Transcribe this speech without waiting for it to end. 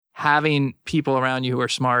having people around you who are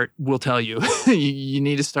smart will tell you, you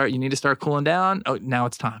need to start cooling down. Oh, now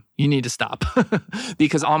it's time. You need to stop.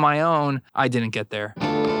 Because on my own, I didn't get there.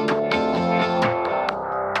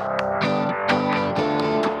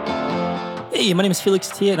 Hey, my name is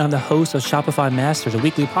Felix Tia, and I'm the host of Shopify Masters, a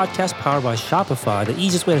weekly podcast powered by Shopify, the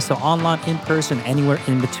easiest way to sell online, in person, anywhere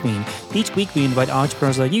in between. Each week, we invite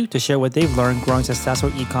entrepreneurs like you to share what they've learned growing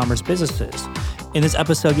successful e-commerce businesses. In this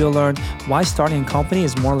episode, you'll learn why starting a company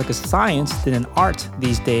is more like a science than an art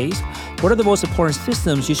these days, what are the most important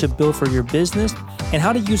systems you should build for your business, and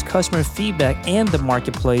how to use customer feedback and the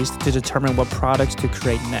marketplace to determine what products to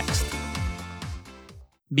create next.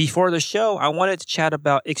 Before the show, I wanted to chat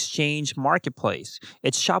about Exchange Marketplace.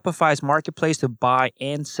 It's Shopify's marketplace to buy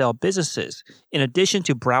and sell businesses. In addition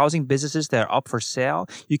to browsing businesses that are up for sale,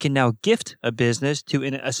 you can now gift a business to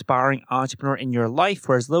an aspiring entrepreneur in your life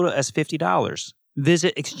for as little as $50.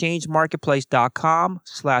 Visit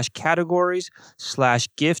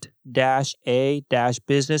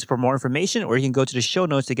exchangemarketplace.com/categories/gift-a-business for more information, or you can go to the show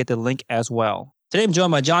notes to get the link as well. Today, I'm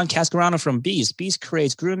joined by John Cascarano from Beast. Beast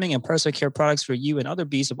creates grooming and personal care products for you and other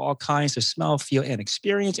beasts of all kinds to smell, feel, and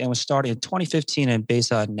experience, and was started in 2015 and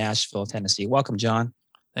based out of Nashville, Tennessee. Welcome, John.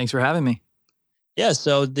 Thanks for having me. Yeah,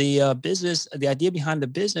 so the idea behind the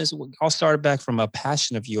business all started back from a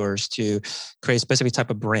passion of yours to create a specific type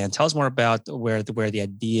of brand. Tell us more about where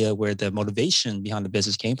the motivation behind the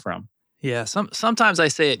business came from. Yeah, sometimes I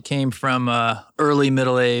say it came from early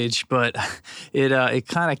middle age, but it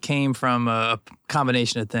kind of came from a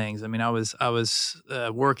combination of things. I mean, I was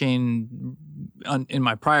working in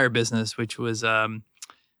my prior business, which was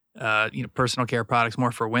personal care products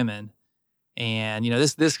more for women, and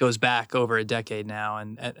this goes back over a decade now.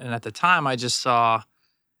 And at the time, I just saw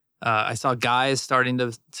guys starting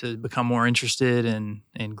to become more interested in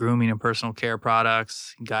grooming and personal care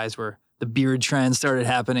products. The beard trend started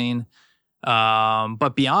happening.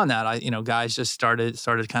 But beyond that, guys just started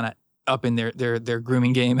kind of upping their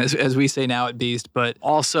grooming game, as we say now at Beast. But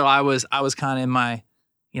also I was kind of in my,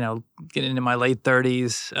 getting into my late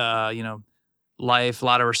 30s, life, a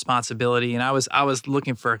lot of responsibility. And I was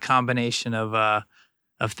looking for a combination of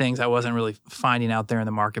things I wasn't really finding out there in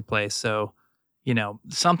the marketplace. So,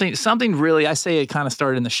 something really, I say it kind of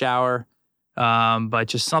started in the shower, but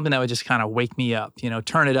just something that would just kind of wake me up,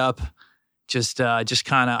 turn it up. Just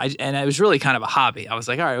kind of, and it was really kind of a hobby. I was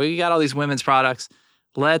like, all right, we got all these women's products.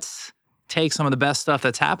 Let's take some of the best stuff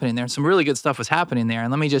that's happening there. And some really good stuff was happening there.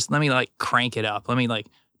 And let me like crank it up. Let me like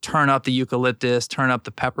turn up the eucalyptus, turn up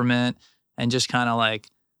the peppermint, and just kind of like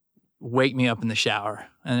wake me up in the shower.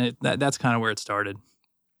 And that's kind of where it started.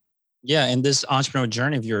 Yeah, and this entrepreneurial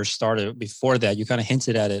journey of yours started before that. You kind of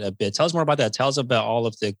hinted at it a bit. Tell us more about that. Tell us about all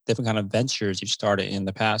of the different kind of ventures you've started in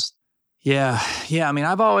the past. Yeah. I mean,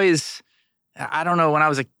 I don't know, when I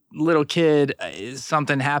was a little kid,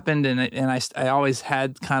 something happened, and I always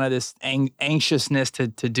had kind of this anxiousness to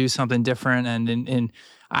do something different. And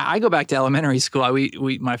I go back to elementary school.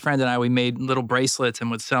 My friend and I, we made little bracelets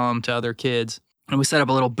and would sell them to other kids. And we set up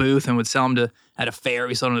a little booth and would sell them at a fair.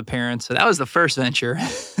 We sold them to parents. So that was the first venture,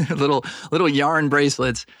 little yarn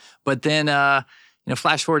bracelets. But then,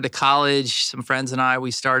 flash forward to college, some friends and I,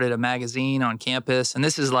 we started a magazine on campus, and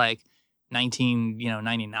this is like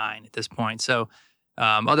 1999 at this point. So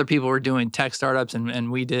other people were doing tech startups, and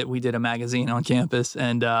we did a magazine on campus,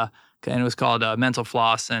 and it was called Mental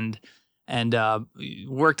Floss, and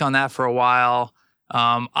worked on that for a while.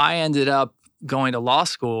 I ended up going to law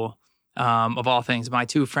school, of all things. My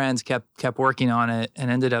two friends kept working on it and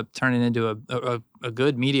ended up turning into a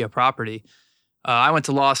good media property. I went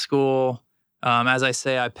to law school. As I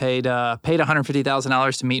say, I paid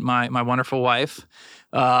 $150,000 to meet my wonderful wife.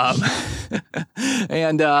 And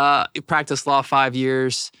practiced law 5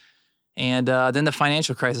 years, and then the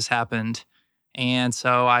financial crisis happened, and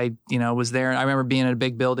so I was there. I remember being in a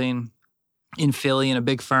big building in Philly in a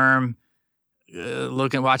big firm,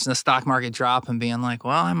 watching the stock market drop, and being like,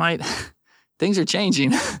 well, I might. Things are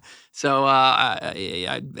changing. So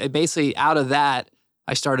I basically, out of that,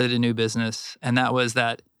 I started a new business, and that was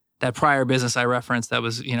that prior business I referenced. That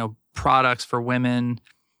was products for women.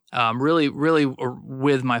 Really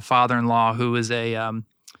with my father-in-law, who was a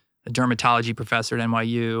dermatology professor at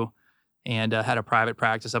NYU, and had a private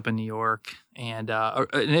practice up in New York. And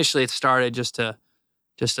initially, it started just to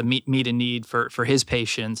meet a need for his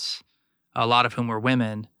patients, a lot of whom were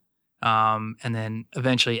women. And then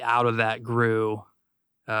eventually, out of that grew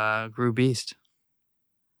Beast.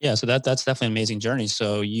 Yeah, so that's definitely an amazing journey.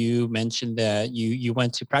 So you mentioned that you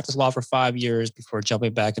went to practice law for 5 years before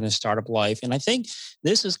jumping back into startup life, and I think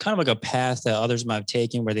this is kind of like a path that others might have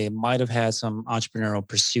taken, where they might have had some entrepreneurial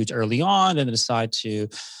pursuits early on, and then decide to,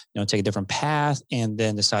 take a different path, and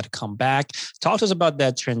then decide to come back. Talk to us about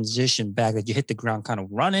that transition back. That you hit the ground kind of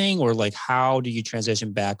running, or like how do you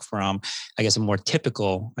transition back from, I guess, a more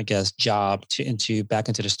typical, job to into back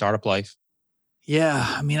into the startup life?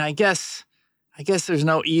 Yeah, I mean, I guess there's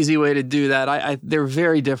no easy way to do that. They're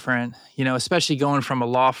very different, especially going from a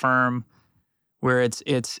law firm where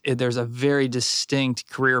there's a very distinct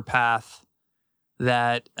career path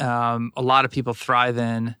that a lot of people thrive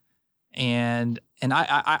in, and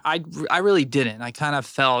I really didn't. I kind of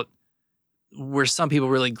felt where some people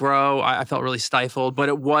really grow. I felt really stifled, but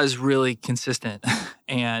it was really consistent,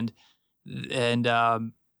 and and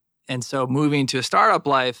um, and so moving to a startup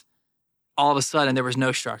life, all of a sudden there was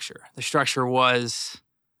no structure. The structure was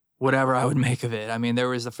whatever I would make of it. I mean, there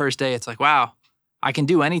was the first day, it's like, wow, I can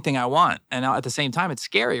do anything I want. And at the same time, it's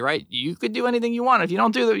scary, right? You could do anything you want. If you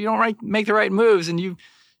don't make the right moves, and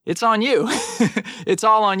it's on you. It's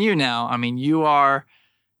all on you now. I mean, you are,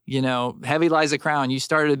 heavy lies the crown. You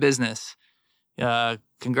started a business.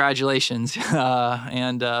 Congratulations,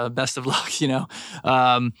 and best of luck,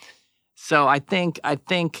 So I think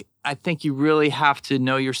you really have to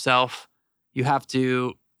know yourself. You have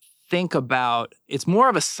to think about, it's more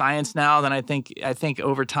of a science now than I think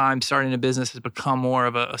over time starting a business has become more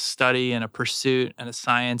of a study and a pursuit and a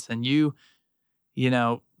science. And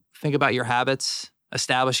think about your habits,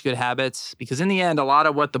 establish good habits, because in the end, a lot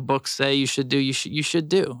of what the books say you should do, you should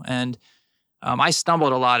do. And I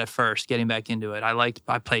stumbled a lot at first getting back into it.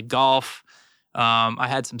 I played golf. I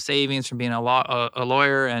had some savings from being a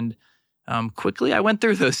lawyer, and quickly I went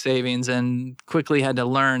through those savings and quickly had to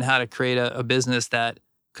learn how to create a business that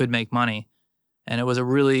could make money. And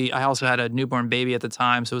I also had a newborn baby at the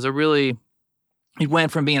time. So it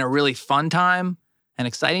went from being a really fun time, an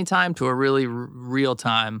exciting time, to a really real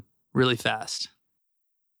time, really fast.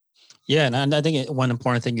 Yeah, and I think one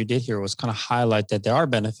important thing you did here was kind of highlight that there are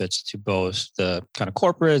benefits to both the kind of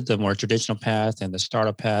corporate, the more traditional path, and the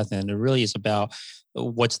startup path. And it really is about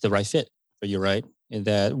what's the right fit for you, right? And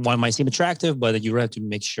that one might seem attractive, but you have to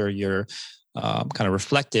make sure you're kind of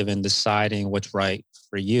reflective in deciding what's right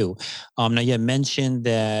for you. Now, you had mentioned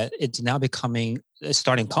that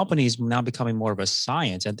starting companies now becoming more of a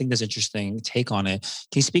science. I think that's an interesting take on it.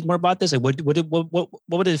 Can you speak more about this? Like, what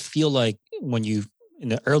would it feel like in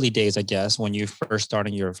the early days, I guess, when you first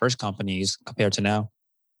starting your first companies compared to now?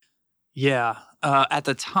 Yeah. At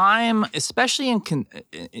the time, especially in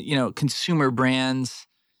consumer brands,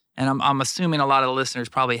 and I'm assuming a lot of the listeners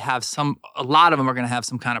probably have a lot of them are going to have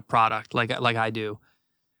some kind of product like I do.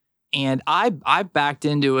 And I backed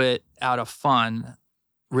into it out of fun,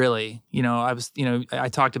 really. I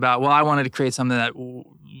talked about, well, I wanted to create something that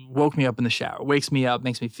woke me up in the shower, wakes me up,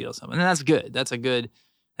 makes me feel something. And that's good. That's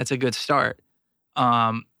a good start.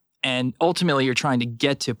 And ultimately you're trying to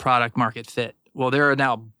get to product market fit. Well, there are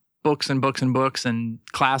now books and books and books and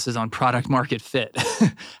classes on product market fit.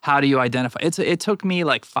 How do you identify? It took me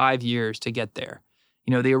like 5 years to get there.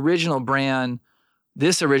 This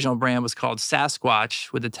original brand was called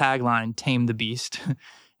Sasquatch with the tagline "Tame the Beast,"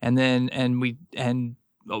 and we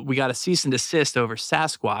got a cease and desist over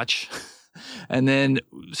Sasquatch, and then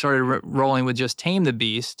started rolling with just "Tame the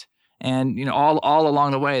Beast." And all along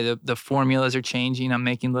the way, the formulas are changing. I'm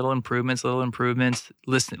making little improvements,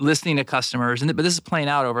 listening to customers. But this is playing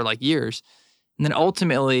out over like years. And then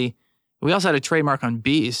ultimately, we also had a trademark on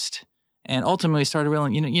Beast. And ultimately started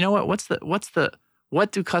realizing, you know what?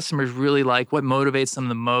 What do customers really like? What motivates them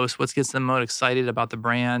the most? What gets them most excited about the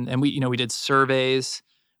brand? And we did surveys.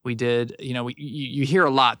 We did, you hear a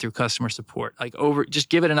lot through customer support. Like just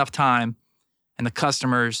give it enough time, and the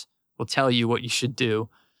customers will tell you what you should do.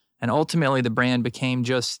 And ultimately, the brand became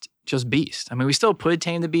just Beast. I mean, we still put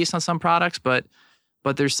Tame the Beast on some products, but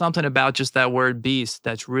there's something about just that word Beast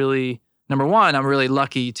that's really, number one, I'm really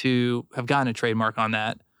lucky to have gotten a trademark on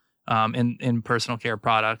that in personal care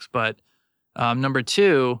products. But number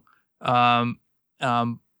two,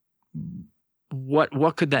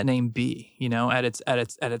 what could that name be? At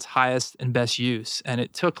its highest and best use. And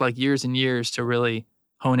it took like years and years to really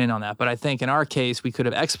hone in on that. But I think in our case, we could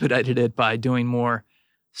have expedited it by doing more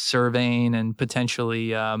surveying and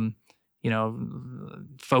potentially,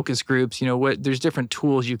 focus groups. There's different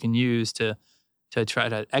tools you can use to try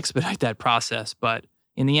to expedite that process. But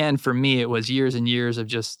in the end, for me, it was years and years of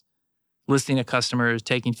just listening to customers,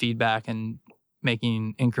 taking feedback, and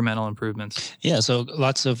making incremental improvements. Yeah, so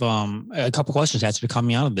lots of a couple questions actually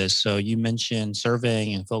coming out of this. So you mentioned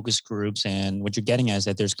surveying and focus groups, and what you're getting at is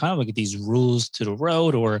that there's kind of like these rules to the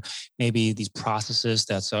road, or maybe these processes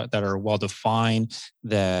that are well defined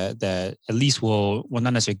that at least will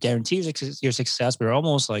not necessarily guarantee your success, but are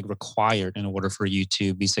almost like required in order for you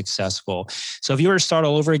to be successful. So if you were to start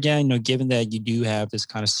all over again, given that you do have this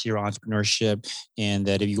kind of serial entrepreneurship, and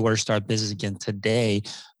that if you were to start business again today,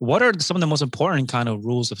 what are some of the most important kind of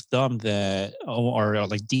rules of thumb that are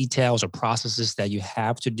like details or processes that you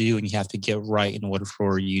have to do and you have to get right in order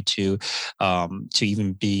for you to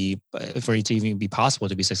even be possible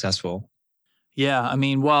to be successful? Yeah, I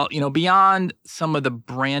mean, well, beyond some of the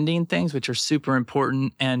branding things, which are super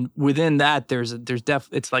important, and within that,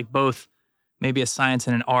 it's like both maybe a science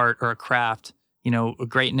and an art or a craft. A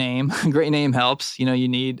great name, a great name helps. You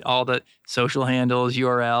need all the social handles,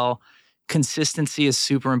 URL. Consistency is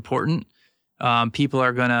super important. People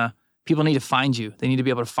need to find you. They need to be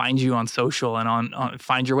able to find you on social and on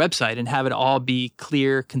find your website and have it all be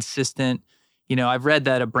clear, consistent. I've read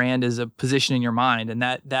that a brand is a position in your mind, and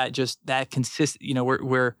that consists.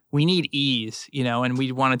 We need ease, and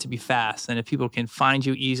we want it to be fast. And if people can find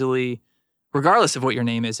you easily, regardless of what your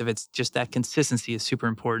name is, if it's just that consistency is super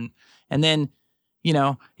important. And then,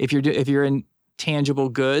 if you're in tangible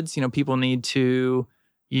goods, people need to.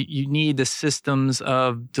 You need the systems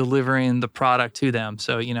of delivering the product to them.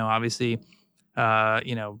 So, obviously,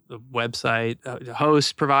 the website, the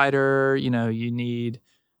host provider, you need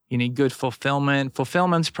good fulfillment.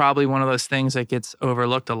 Fulfillment's probably one of those things that gets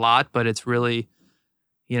overlooked a lot, but it's really,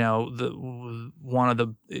 that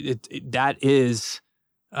is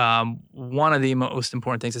one of the most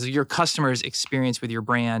important things is your customer's experience with your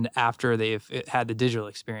brand after they've had the digital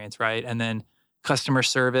experience, right? And then customer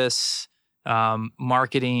service,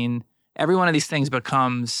 marketing, every one of these things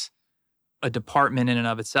becomes a department in and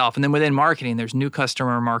of itself. And then within marketing, there's new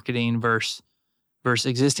customer marketing versus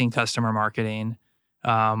existing customer marketing.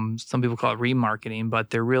 Some people call it remarketing, but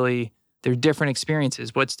they're different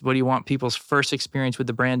experiences. What do you want people's first experience with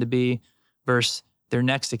the brand to be versus their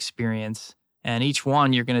next experience? And each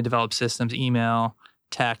one, you're going to develop systems, email,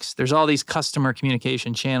 text. There's all these customer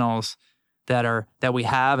communication channels that we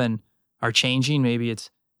have and are changing. Maybe it's,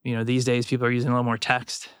 these days people are using a little more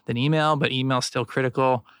text than email, but email's still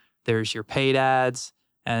critical. There's your paid ads,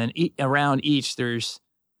 and around each there's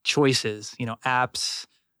choices, apps,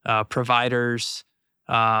 providers.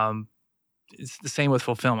 It's the same with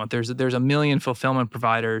fulfillment. There's a million fulfillment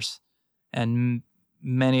providers, and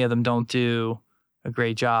many of them don't do a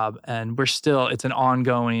great job. And it's an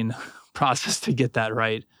ongoing process to get that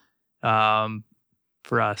right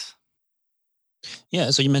for us. Yeah.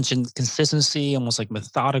 So you mentioned consistency, almost like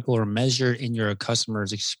methodical or measured in your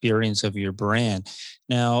customer's experience of your brand.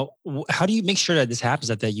 Now, how do you make sure that this happens,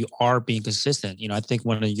 that you are being consistent? I think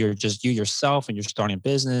when you're just you yourself and you're starting a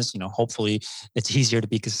business, hopefully it's easier to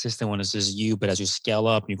be consistent when it's just you. But as you scale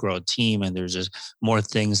up, you grow a team and there's just more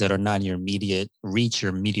things that are not in your immediate reach or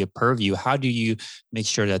immediate purview. How do you make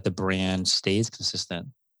sure that the brand stays consistent?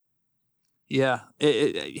 Yeah,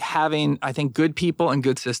 having, I think, good people and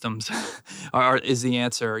good systems is the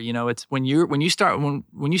answer. It's when I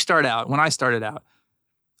started out,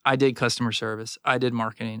 I did customer service, I did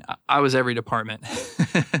marketing, I was every department,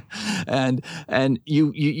 and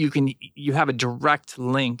you have a direct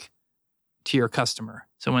link to your customer.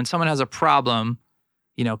 So when someone has a problem,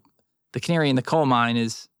 the canary in the coal mine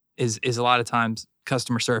is a lot of times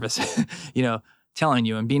customer service, telling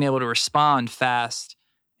you and being able to respond fast.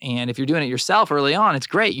 And if you're doing it yourself early on, it's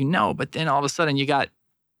great, but then all of a sudden you got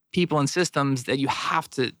people and systems that you have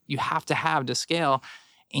to have to scale.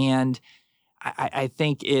 And I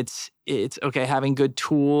think it's okay having good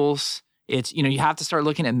tools. It's, you have to start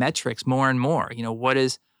looking at metrics more and more.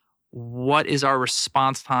 What is our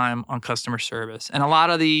response time on customer service? And a lot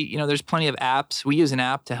of there's plenty of apps. We use an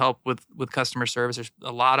app to help with customer service. There's a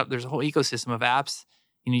whole ecosystem of apps.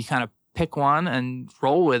 You kind of pick one and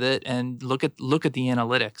roll with it and look at the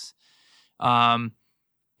analytics,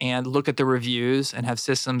 and look at the reviews and have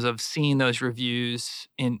systems of seeing those reviews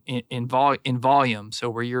in volume. So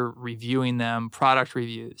where you're reviewing them, product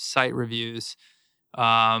reviews, site reviews,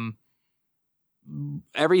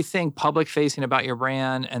 everything public facing about your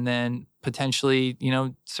brand, and then potentially,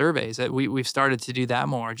 surveys. That we've started to do that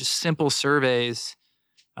more. Just simple surveys,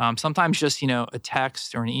 sometimes just a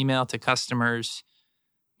text or an email to customers.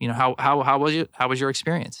 How was your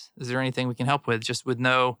experience? Is there anything we can help with? Just with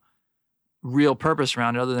no real purpose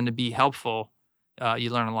around it other than to be helpful, you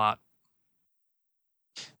learn a lot.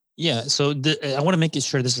 Yeah. So I want to make it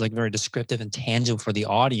sure this is like very descriptive and tangible for the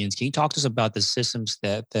audience. Can you talk to us about the systems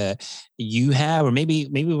that you have, or maybe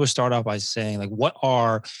we'll start off by saying like,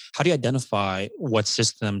 how do you identify what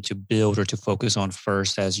system to build or to focus on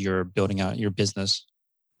first as you're building out your business?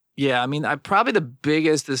 Yeah, I mean, probably the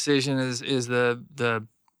biggest decision is the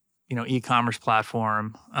e-commerce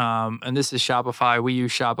platform, and this is Shopify. We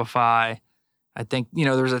use Shopify. I think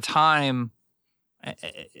there's a time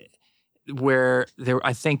where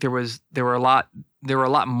I think there were a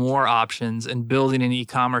lot more options in building an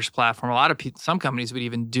e-commerce platform. A lot of some companies would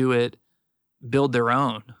even build their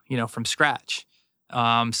own, from scratch.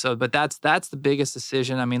 But that's the biggest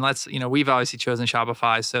decision. I mean, we've obviously chosen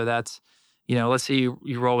Shopify, so that's, let's say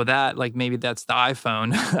you roll with that. Like maybe that's the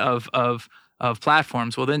iPhone of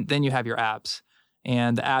platforms. Well, then you have your apps,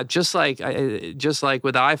 and the app, just like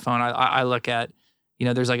with the iPhone, I look at,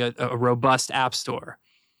 there's like a robust app store,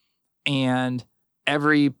 and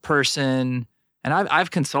every person. And I've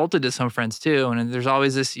consulted to some friends too, and there's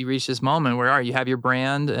always this. You reach this moment where you have your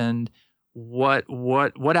brand, and what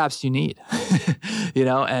apps do you need?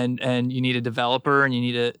 And you need a developer, and you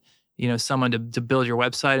need someone to build your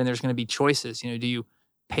website, and there's going to be choices. Do you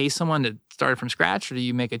pay someone to start it from scratch, or do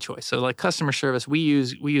you make a choice? So like customer service, we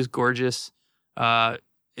use Gorgias.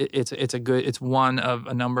 It's one of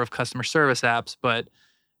a number of customer service apps, but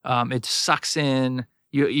it sucks in.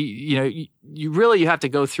 You have to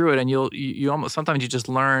go through it, and you almost sometimes you just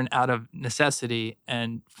learn out of necessity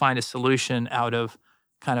and find a solution out of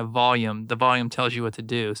kind of volume. The volume tells you what to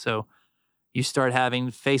do. So you start having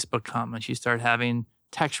Facebook comments, you start having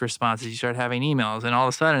text responses, you start having emails, and all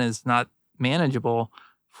of a sudden it's not manageable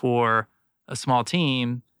for a small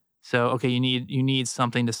team. So okay, you need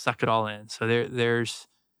something to suck it all in. So there's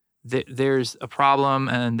a problem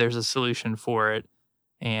and there's a solution for it.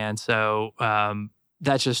 And so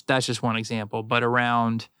that's just one example. But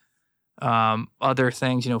around other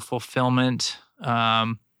things, fulfillment.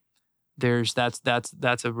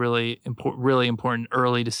 That's a really important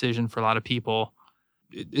early decision for a lot of people.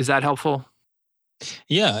 Is that helpful?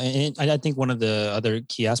 Yeah, and I think one of the other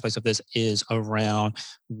key aspects of this is around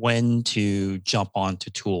when to jump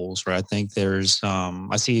onto tools, right? I think there's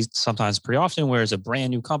I see sometimes pretty often where it's a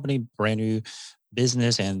brand new company, brand new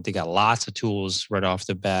business, and they got lots of tools right off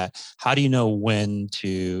the bat. How do you know when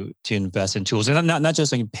to invest in tools? And not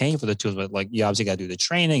just like paying for the tools, but like you obviously got to do the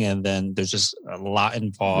training, and then there's just a lot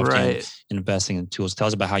involved in investing in tools. Tell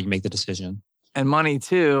us about how you make the decision. And money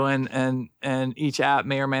too, and each app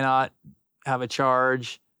may or may not have a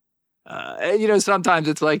charge. Sometimes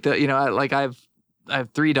it's like I have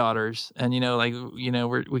 3 daughters, and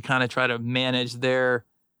we kind of try to manage their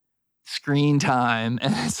screen time,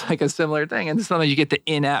 and it's like a similar thing. And sometimes you get the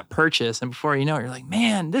in-app purchase, and before you know it, you're like,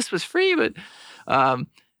 man, this was free, but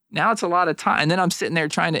now it's a lot of time. And then I'm sitting there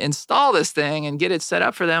trying to install this thing and get it set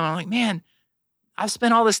up for them. And I'm like, man, I've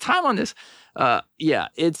spent all this time on this.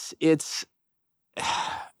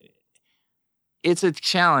 It's a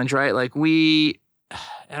challenge, right? Like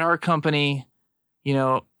at our company,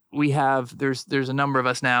 we have, there's a number of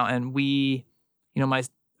us now, and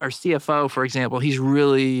our CFO, for example, he's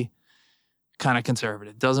really kind of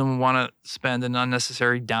conservative, doesn't want to spend an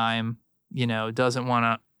unnecessary dime, doesn't want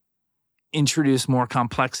to introduce more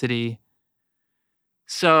complexity.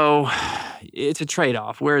 So it's a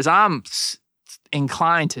trade-off. Whereas I'm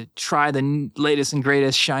inclined to try the latest and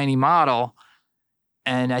greatest shiny model.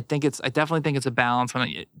 And I definitely think it's a balance.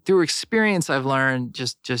 Through experience, I've learned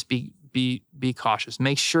just be cautious.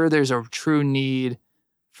 Make sure there's a true need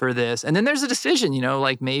for this. And then there's a decision,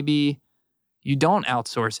 like maybe you don't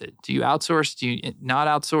outsource it. Do you outsource? Do you not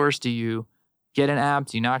outsource? Do you get an app?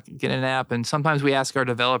 Do you not get an app? And sometimes we ask our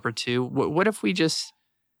developer too, what if is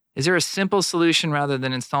there a simple solution rather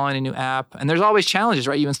than installing a new app? And there's always challenges,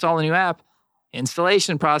 right? You install a new app,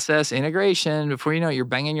 installation process, integration, before you know it, you're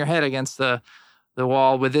banging your head against the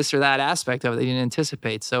wall with this or that aspect of it that you didn't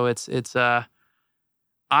anticipate. So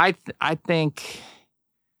I think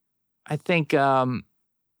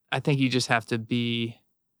you just have to be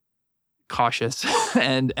cautious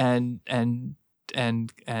and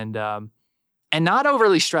not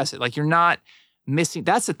overly stress it. Like you're not missing.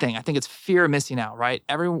 That's the thing. I think it's fear of missing out, right?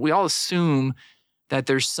 We all assume that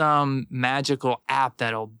there's some magical app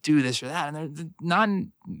that'll do this or that, and there's not.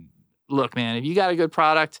 Look, man, if you got a good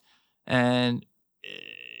product and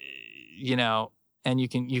and you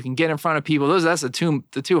can get in front of people, that's the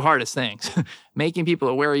two hardest things. Making people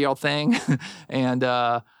aware of your thing and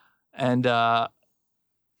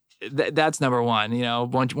that's number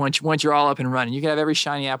one. Once you're all up and running, you can have every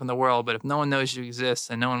shiny app in the world, but if no one knows you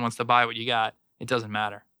exist and no one wants to buy what you got, it doesn't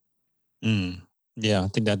matter. Yeah, I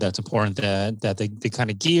think that that's important. That the kind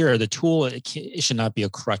of gear or the tool, it should not be a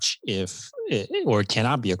crutch or it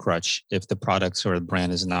cannot be a crutch if the products or the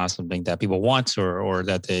brand is not something that people want or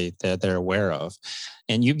that they're aware of.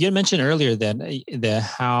 And you mentioned earlier that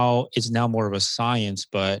how it's now more of a science,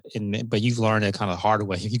 but you've learned it kind of the hard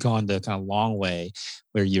way. You've gone the kind of long way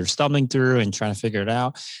where you're stumbling through and trying to figure it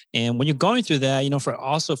out. And when you're going through that,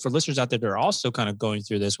 for listeners out there that are also kind of going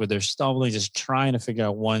through this, where they're stumbling, just trying to figure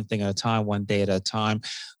out one thing at a time, one day at a time,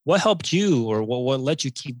 what helped you, or what let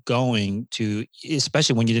you keep going to,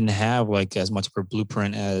 especially when you didn't have like as much of a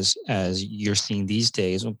blueprint as you're seeing these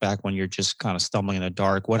days, back when you're just kind of stumbling in the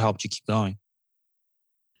dark? What helped you keep going?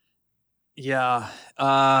 Yeah,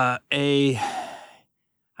 I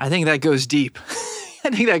think that goes deep. I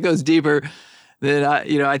think that goes deeper than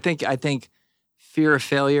I think fear of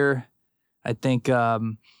failure. I think,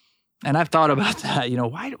 and I've thought about that.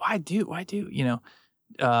 Why do? I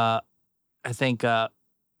think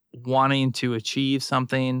wanting to achieve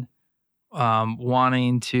something, I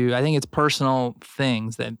think it's personal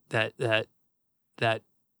things that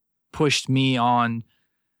pushed me on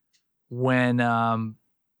when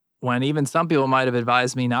even some people might have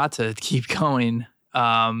advised me not to keep going.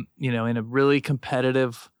 In a really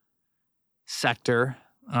competitive sector.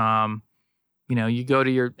 You go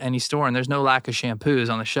to any store and there's no lack of shampoos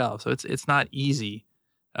on the shelf, so it's not easy.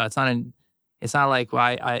 It's not like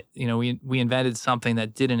we invented something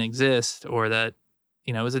that didn't exist, or that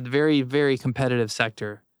it was a very, very competitive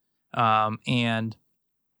sector. And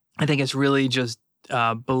I think it's really just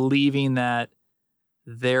believing in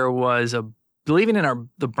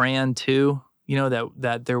the brand too.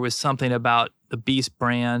 That there was something about the Beast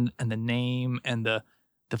brand and the name and the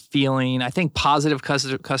feeling. I think positive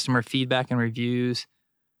customer feedback and reviews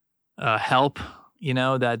help.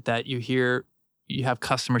 That you have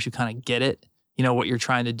customers who kind of get it. What you're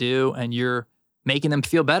trying to do, and you're making them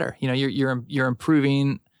feel better. You're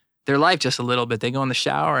improving their life just a little bit. They go in the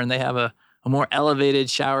shower and they have a more elevated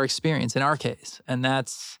shower experience in our case, and that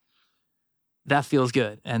feels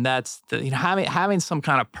good. And that's having some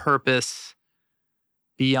kind of purpose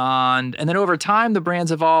beyond. And then over time, the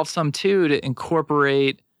brand's evolved some too to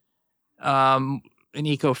incorporate an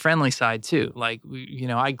eco-friendly side too. Like,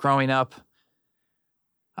 growing up,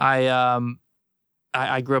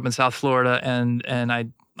 I grew up in South Florida, and I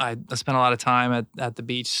spent a lot of time at the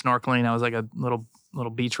beach snorkeling. I was like a little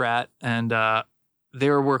beach rat, and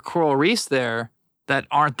there were coral reefs there that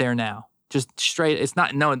aren't there now. Just straight. It's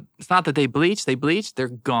not that they bleach. They bleach. They're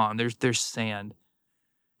gone. There's sand,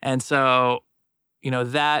 and so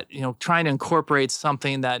trying to incorporate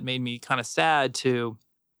something that made me kind of sad to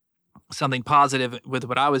something positive with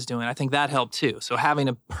what I was doing, I think that helped too. So having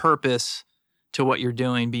a purpose to what you're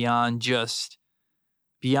doing beyond just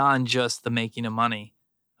the making of money.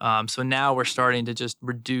 So now we're starting to just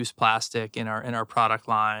reduce plastic in our product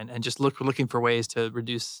line, and just looking for ways to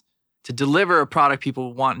deliver a product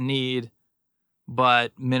people want and need,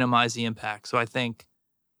 but minimize the impact. So I think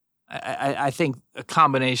a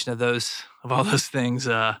combination of all those things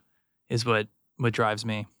is what drives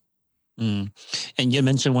me. Mm. And you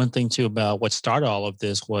mentioned one thing too about what started all of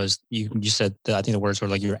this was you said that, I think the words were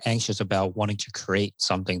like, you're anxious about wanting to create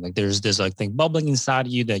something. Like there's this like thing bubbling inside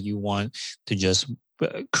of you that you want to just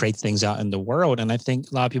create things out in the world. And I think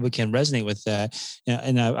a lot of people can resonate with that.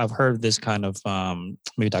 And I've heard this kind of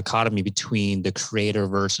maybe dichotomy between the creator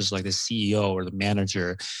versus like the CEO or the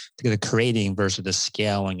manager, the creating versus the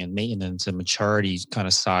scaling and maintenance and maturity kind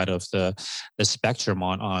of side of the spectrum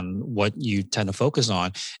on what you tend to focus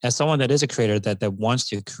on. As someone that is a creator that wants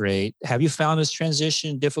to create, have you found this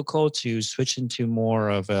transition difficult to switch into more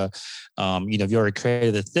of a, if you already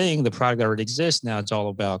created the thing, the product already exists, now it's all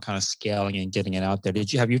about kind of scaling and getting it out there.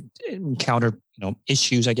 Have you encountered,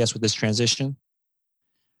 issues, I guess, with this transition?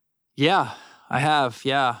 Yeah, I have.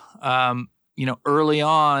 Yeah. Early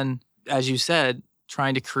on, as you said,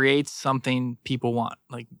 trying to create something people want,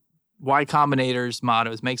 like Y Combinator's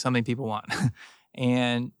motto is make something people want.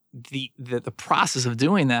 And the process of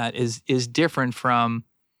doing that is different from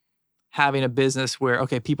having a business where,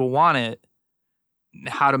 okay, people want it,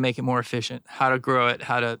 how to make it more efficient, how to grow it,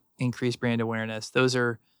 how to increase brand awareness. Those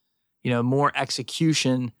are, more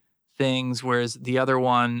execution things, whereas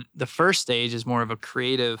the first stage is more of a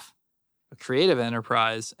creative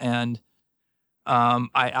enterprise. And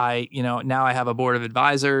I now I have a board of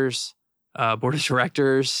advisors, board of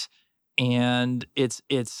directors, and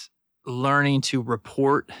it's learning to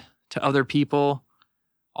report to other people.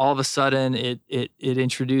 All of a sudden, it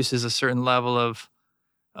introduces a certain level of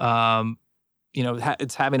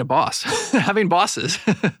it's having a boss, having bosses.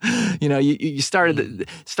 You started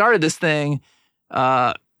this thing,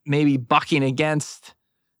 maybe bucking against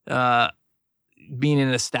being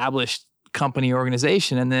an established company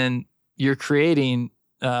organization, and then you're creating.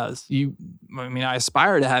 I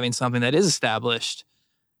aspire to having something that is established.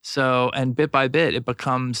 So, and bit by bit, it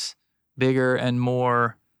becomes bigger and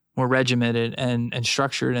more regimented and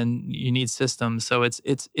structured, and you need systems. So it's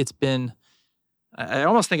been. I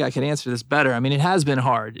almost think I could answer this better. I mean, it has been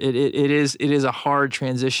hard. It is a hard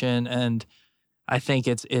transition, and I think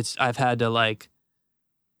I've had to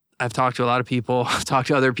I've talked to a lot of people. I've talked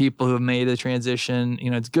to other people who have made the transition.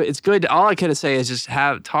 You know, it's good. It's good. All I could say is just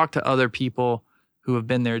talk to other people who have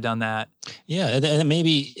been there, done that. Yeah, and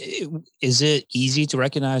maybe is it easy to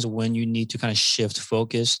recognize when you need to kind of shift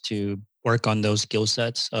focus to work on those skill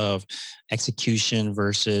sets of execution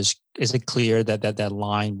versus, is it clear that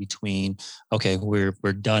line between, okay, we're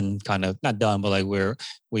done, kind of not done, but like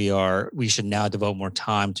we should now devote more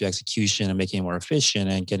time to execution and making it more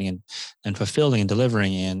efficient and getting in and fulfilling and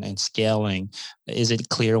delivering and scaling. Is it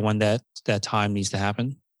clear when that time needs to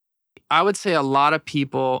happen? I would say a lot of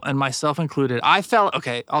people, and myself included, I felt,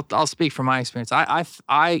 okay, I'll speak from my experience. I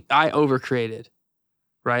overcreated,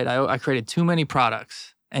 right? I created too many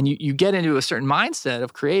products. And you get into a certain mindset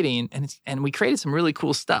of creating, and we created some really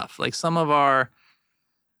cool stuff. Like one of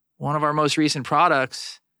our most recent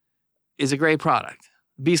products is a great product,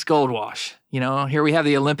 Beast Gold Wash. You know, here we have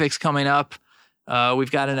the Olympics coming up.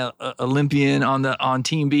 We've got an Olympian on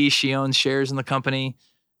Team B. She owns shares in the company.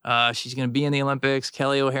 She's going to be in the Olympics.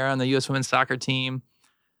 Kelly O'Hara on the U.S. women's soccer team.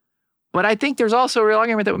 But I think there's also a real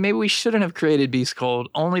argument that maybe we shouldn't have created Beast Gold,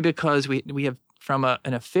 only because we have, from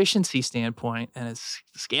an efficiency standpoint and a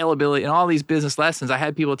scalability and all these business lessons, I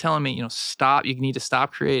had people telling me, stop, you need to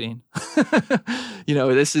stop creating.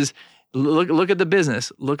 This is, look at the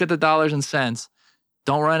business, look at the dollars and cents.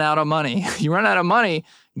 Don't run out of money. You run out of money,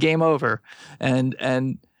 game over. And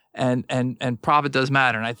profit does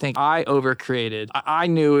matter. And I think I overcreated. I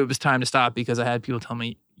knew it was time to stop because I had people tell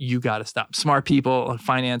me, you got to stop. Smart people,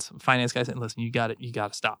 finance guys saying, listen, you got to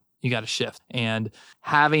stop. You got to shift. And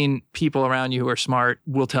having people around you who are smart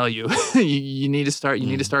will tell you, you need to start,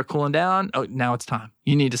 cooling down. Oh, now it's time.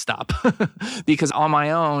 You need to stop. Because on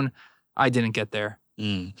my own, I didn't get there.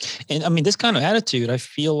 And I mean, this kind of attitude, I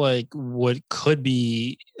feel like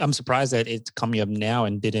I'm surprised that it's coming up now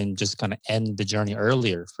and didn't just kind of end the journey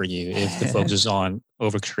earlier for you if the focus is on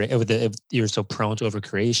if you're so prone to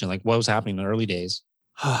overcreation. Like, what was happening in the early days?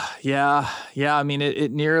 Yeah. I mean,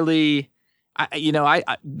 it nearly...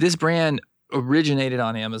 this brand originated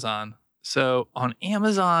on Amazon. So on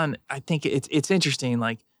Amazon, I think it's interesting.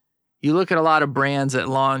 Like, you look at a lot of brands that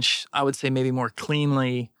launch, I would say maybe more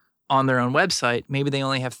cleanly on their own website. Maybe they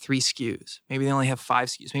only have 3 SKUs. Maybe they only have 5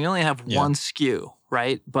 SKUs. Maybe they only have 1 SKU,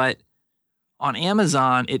 right? But on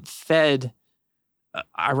Amazon,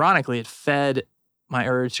 ironically, it fed my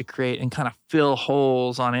urge to create and kind of fill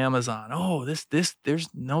holes on Amazon. Oh, there's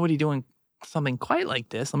nobody doing something quite like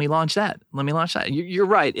this. Let me launch that. You're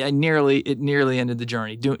right. It nearly ended the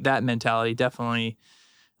journey. That mentality definitely.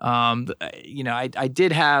 I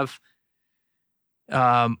did have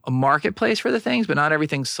a marketplace for the things, but not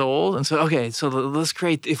everything's sold. And so, okay, so let's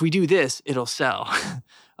create. If we do this, it'll sell.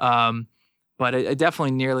 But I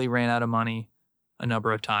definitely nearly ran out of money a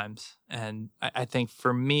number of times. And I think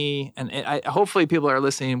for me, and hopefully people that are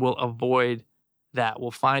listening will avoid that. We'll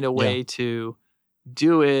find a way to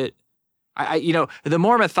do it. The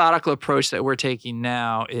more methodical approach that we're taking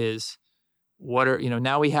now is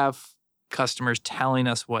now we have customers telling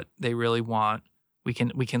us what they really want. We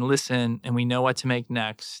can listen and we know what to make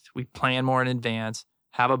next. We plan more in advance,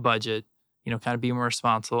 have a budget, kind of be more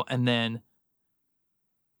responsible, and then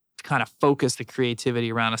kind of focus the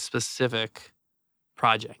creativity around a specific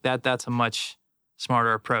project. That's a much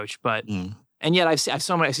smarter approach. But and yet I see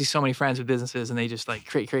so many friends with businesses and they just like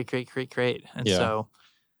create. And so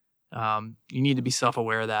you need to be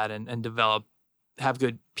self-aware of that and have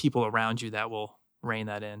good people around you that will rein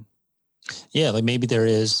that in. Yeah, like maybe there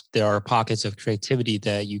are pockets of creativity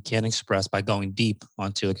that you can express by going deep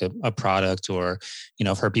onto like a product, or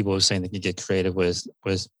I've heard people saying that you get creative with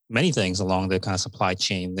many things along the kind of supply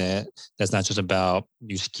chain that's not just about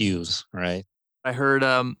new SKUs, right? I heard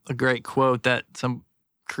a great quote that some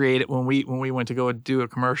created when we went to go do a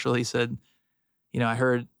commercial. He said, I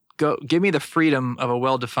heard, "Go give me the freedom of a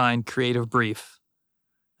well-defined creative brief,"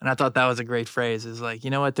 and I thought that was a great phrase. Is like,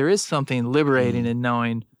 you know what? There is something liberating in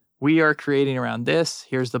knowing. We are creating around this.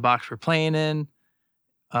 Here's the box we're playing in.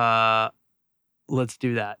 Let's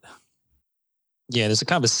do that. Yeah, there's a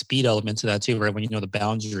kind of a speed element to that too, right? When you know the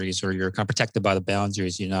boundaries, or you're kind of protected by the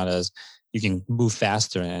boundaries, you can move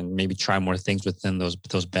faster and maybe try more things within those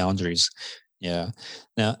boundaries. Yeah.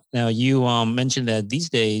 Now you mentioned that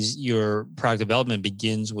these days your product development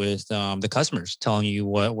begins with the customers telling you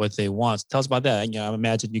what they want. Tell us about that. You know, I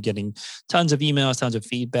imagine you're getting tons of emails, tons of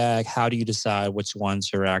feedback. How do you decide which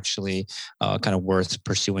ones are actually kind of worth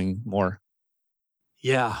pursuing more?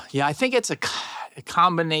 Yeah. I think it's a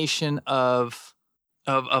combination of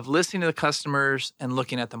listening to the customers and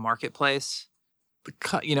looking at the marketplace.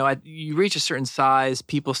 You reach a certain size,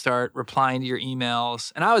 people start replying to your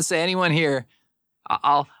emails, and I would say anyone here,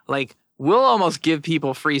 we'll almost give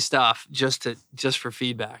people free stuff just for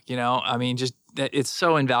feedback. I mean, just that it's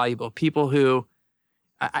so invaluable. People who,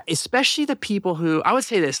 especially the people who, I would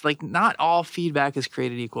say this, like not all feedback is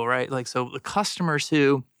created equal, right? Like, so the customers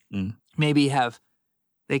who maybe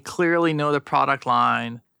they clearly know the product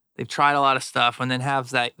line, they've tried a lot of stuff, and then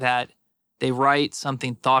have that they write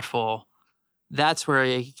something thoughtful. That's where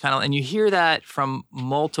you kind of, and you hear that from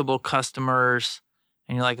multiple customers,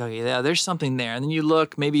 and you're like, okay, yeah, there's something there. And then you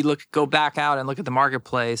go back out and look at the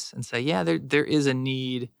marketplace and say, yeah, there is a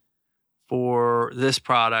need for this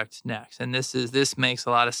product next, and this makes a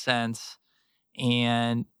lot of sense.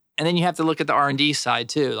 And then you have to look at the R&D side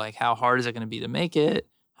too, like how hard is it going to be to make it?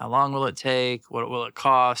 How long will it take? What will it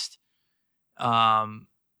cost?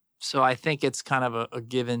 So I think it's kind of a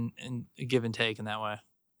give and take in that way.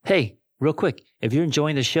 Hey, real quick, if you're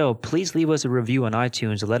enjoying the show, please leave us a review on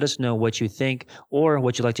iTunes to let us know what you think or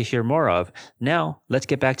what you'd like to hear more of. Now, let's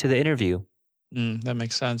get back to the interview. That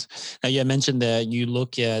makes sense. Now, you mentioned that you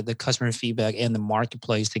look at the customer feedback and the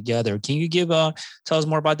marketplace together. Can you tell us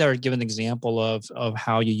more about that, or give an example of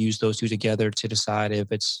how you use those two together to decide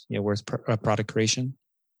if it's worth product creation?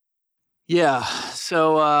 Yeah.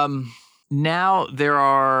 So now there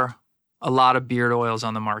are a lot of beard oils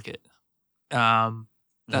on the market.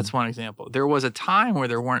 That's one example. There was a time where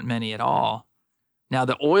there weren't many at all. Now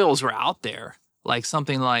the oils were out there, like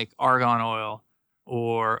something like argan oil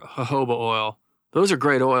or jojoba oil. Those are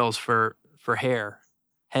great oils for hair,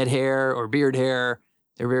 head hair or beard hair.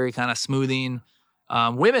 They're very kind of smoothing.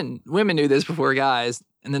 Women knew this before guys,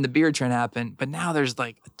 and then the beard trend happened. But now there's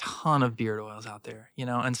like a ton of beard oils out there,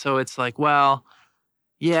 and so it's like, well,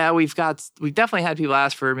 yeah, we've definitely had people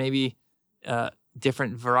ask for maybe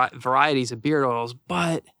different varieties of beard oils,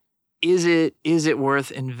 but is it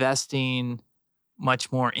worth investing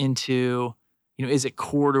much more into? Is it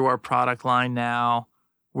core to our product line now?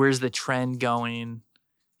 Where's the trend going?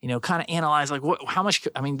 Kind of analyze like how much.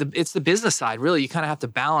 I mean, it's the business side really. You kind of have to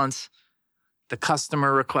balance the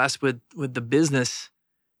customer request with the business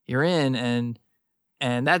you're in, and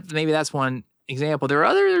that's one example.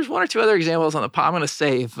 There's one or two other examples on the pod I'm going to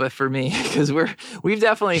save, but for me, because we've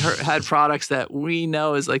definitely had products that we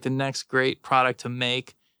know is like the next great product to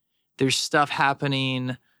make. There's stuff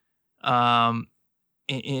happening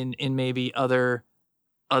in maybe other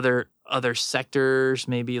sectors,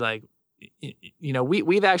 maybe like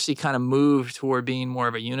we've actually kind of moved toward being more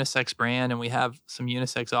of a unisex brand, and we have some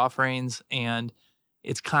unisex offerings, and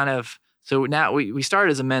it's kind of, so now we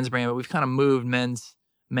started as a men's brand, but we've kind of moved men's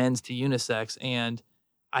to unisex. And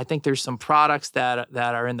I think there's some products that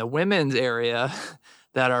are in the women's area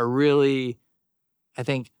that are really, I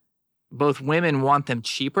think both women want them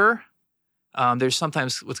cheaper. There's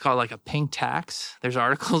sometimes what's called like a pink tax. There's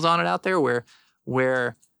articles on it out there where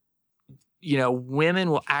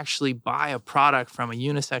women will actually buy a product from a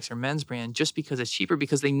unisex or men's brand just because it's cheaper,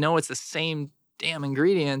 because they know it's the same damn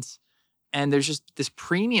ingredients, and there's just this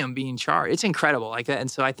premium being charged. It's incredible like that. And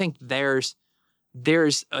so I think there's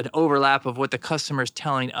an overlap of what the customer is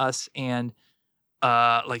telling us, and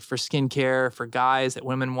like for skincare, for guys, that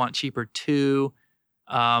women want cheaper too,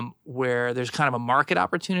 where there's kind of a market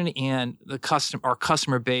opportunity, and our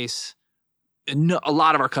customer base, a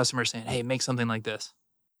lot of our customers saying, hey, make something like this.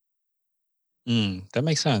 That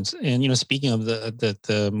makes sense. And speaking of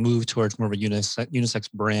the move towards more of a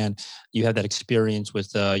unisex brand, you had that experience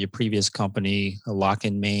with your previous company, Lock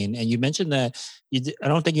 & Main, and you mentioned that I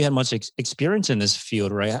don't think you had much experience in this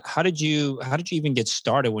field, right? How did you even get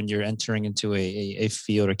started when you're entering into a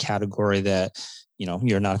field or category that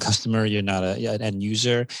you're not a customer, you're not an end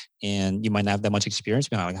user, and you might not have that much experience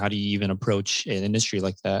behind? Like, how do you even approach an industry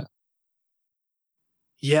like that?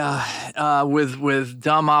 Yeah, with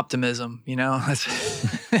dumb optimism, I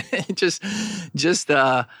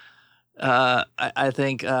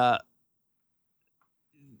think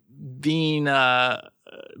being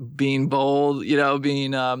bold,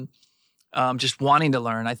 being just wanting to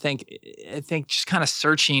learn. I think just kind of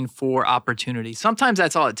searching for opportunity. Sometimes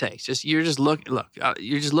that's all it takes. You're just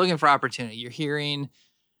looking for opportunity. You're hearing,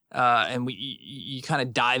 and you kind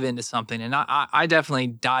of dive into something. And I definitely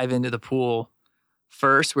dive into the pool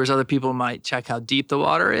first, whereas other people might check how deep the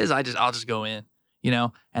water is. I'll just go in,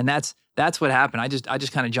 and that's what happened. I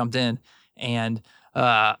just kind of jumped in, and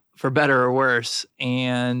for better or worse,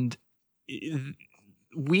 and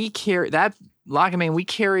we carry that Lock and Main. We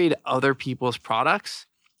carried other people's products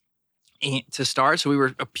to start, so we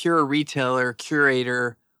were a pure retailer,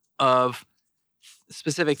 curator of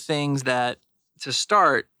specific things that to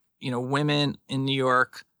start, women in New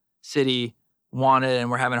York City wanted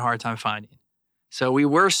and were having a hard time finding. So we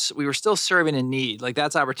were still serving a need. Like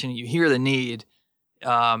that's opportunity. You hear the need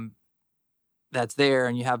that's there,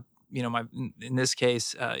 and you have in this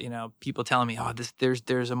case people telling me, oh,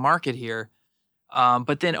 there's a market here.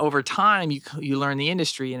 But then over time you learn the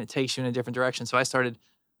industry and it takes you in a different direction. So I started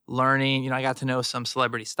learning. I got to know some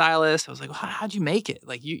celebrity stylists. I was like, well, how'd you make it?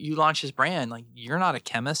 Like you launched this brand. Like you're not a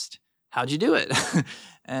chemist. How'd you do it?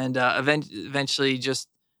 And eventually just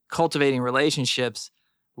cultivating relationships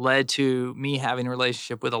led to me having a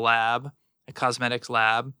relationship with a cosmetics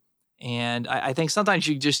lab. And I think sometimes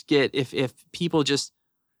you just get, if people just,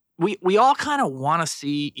 we all kind of want to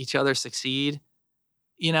see each other succeed.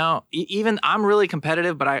 Even I'm really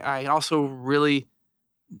competitive, but I also really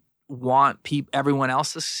want everyone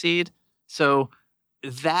else to succeed. So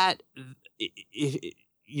that, it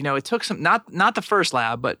took some, not the first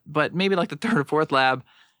lab, but maybe like the third or fourth lab,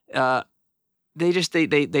 they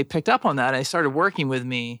picked up on that and they started working with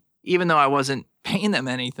me, even though I wasn't paying them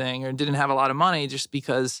anything or didn't have a lot of money, just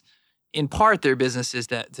because in part their business is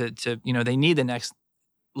that they need the next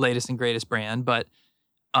latest and greatest brand, but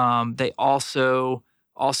they also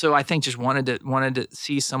I think just wanted to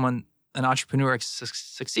see an entrepreneur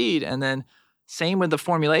succeed. And then same with the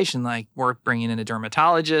formulation, like we're bringing in a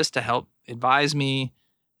dermatologist to help advise me,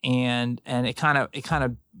 and it kind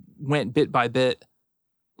of went bit by bit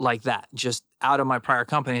like that, just out of my prior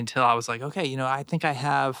company until I was like, okay, I think I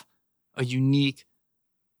have a unique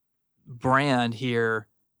brand here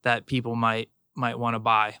that people might want to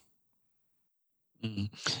buy. Mm-hmm.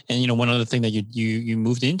 And one other thing that you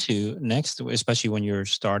moved into next, especially when you were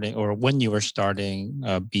starting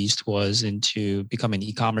Beast, was into becoming an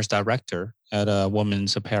e-commerce director at a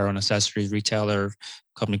women's apparel and accessories retailer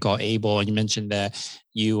company called Able. And you mentioned that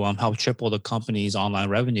you helped triple the company's online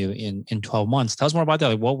revenue in 12 months. Tell us more about that.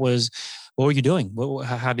 Like, what were you doing?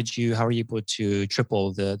 How were you able to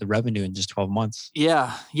triple the revenue in just 12 months?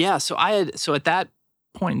 Yeah. So at that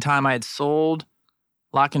point in time, I had sold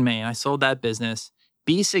Lock and Main. I sold that business.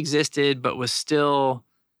 Beast existed, but was still,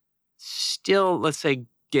 let's say,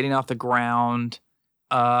 getting off the ground.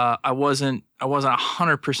 I wasn't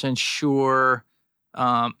 100% sure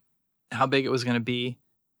how big it was going to be,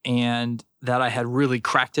 and that I had really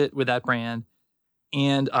cracked it with that brand.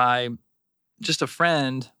 And just a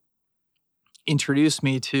friend introduced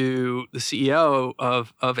me to the CEO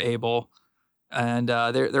of Able. And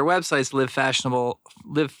their website's livefashionable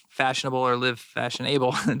or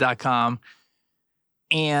livefashionable.com.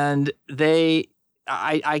 And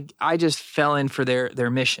I just fell in for their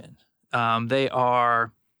mission. They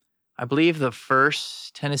are, I believe, the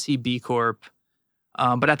first Tennessee B Corp.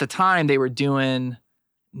 But at the time they were doing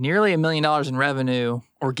nearly $1 million in revenue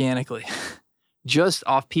organically, just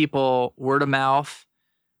off people, word of mouth.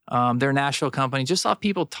 They're a national company, just off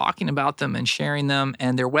people talking about them and sharing them.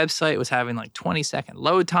 And their website was having like 20-second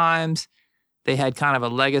load times. They had kind of a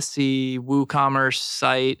legacy WooCommerce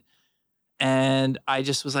site. And I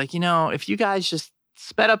just was like, if you guys just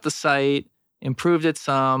sped up the site, improved it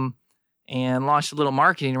some, and launched a little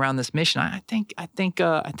marketing around this mission, I think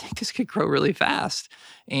this could grow really fast.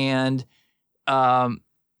 And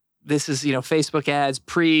this is, Facebook ads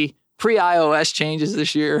pre iOS changes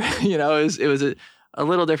this year. It was a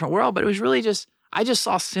little different world, but it was really I just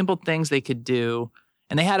saw simple things they could do,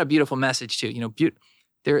 and they had a beautiful message too.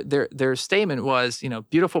 Their statement was,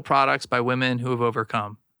 beautiful products by women who have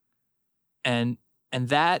overcome, and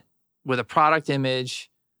that with a product image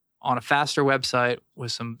on a faster website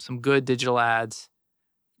with some good digital ads,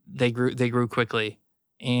 they grew quickly.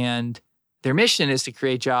 And their mission is to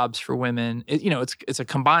create jobs for women. It's a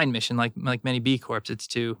combined mission, like many B Corps. It's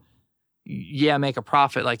to make a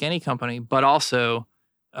profit like any company, but also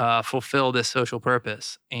fulfill this social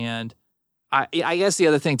purpose. And I guess the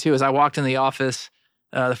other thing too is I walked in the office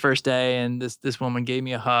the first day, and this woman gave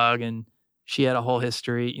me a hug, and she had a whole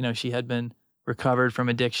history. She had been recovered from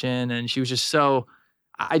addiction, and she was just so.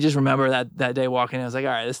 I just remember that day walking in, I was like,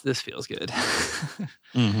 all right, this feels good.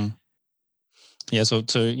 Mm-hmm. Yeah, so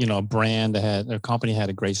a brand their company had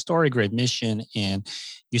a great story, great mission, and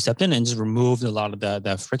you stepped in and just removed a lot of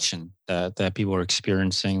that friction that people were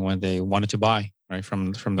experiencing when they wanted to buy, right,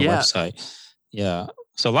 from the website. Yeah.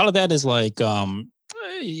 So a lot of that is like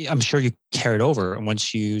I'm sure you carried over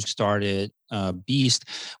once you started Beast.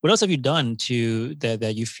 What else have you done to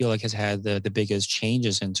that you feel like has had the biggest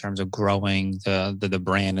changes in terms of growing the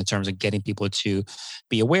brand, in terms of getting people to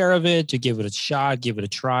be aware of it, to give it a shot, give it a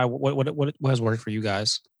try? What has worked for you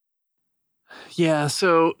guys? Yeah,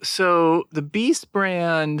 so the Beast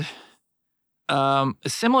brand,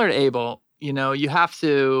 is similar to Able. You have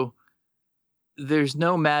to. There's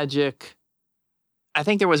no magic. I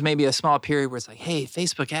think there was maybe a small period where it's like, hey,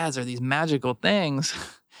 Facebook ads are these magical things.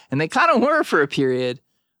 And they kind of were for a period.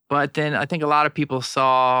 But then I think a lot of people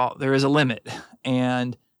saw there is a limit.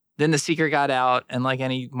 And then the secret got out. And like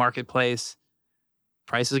any marketplace,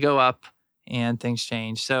 prices go up and things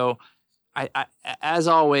change. So I as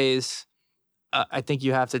always, I think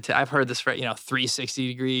you have to, I've heard this,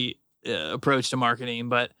 360-degree approach to marketing.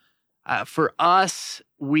 But for us,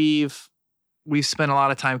 we've spent a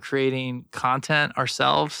lot of time creating content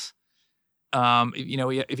ourselves.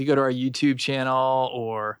 If you go to our YouTube channel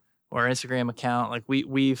or our Instagram account, like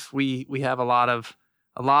we have a lot of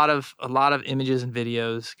images and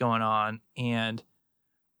videos going on, and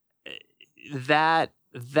that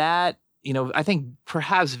I think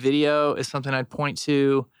perhaps video is something I'd point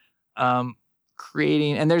to,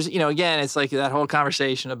 creating. And there's again, it's like that whole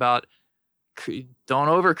conversation about don't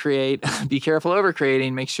overcreate, be careful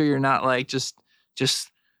overcreating, make sure you're not like just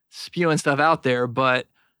spewing stuff out there, but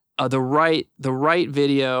the right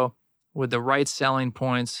video with the right selling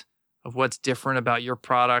points of what's different about your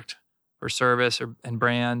product or service and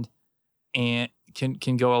brand, and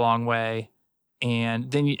can go a long way.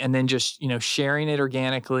 And then just sharing it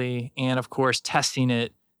organically, and of course testing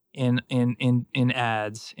it in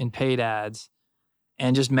ads, in paid ads,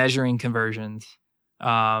 and just measuring conversions.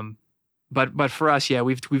 But for us, yeah,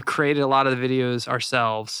 we've created a lot of the videos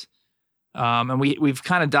ourselves, and we've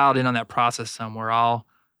kind of dialed in on that process some. Where a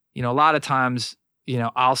lot of times,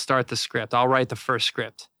 I'll start the script, I'll write the first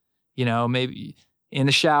script, maybe in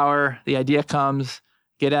the shower, the idea comes,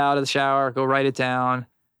 get out of the shower, go write it down,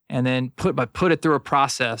 and then put it through a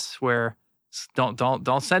process where don't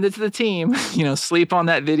send it to the team, sleep on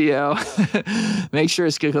that video, make sure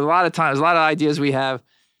it's good. Because a lot of times, a lot of ideas we have,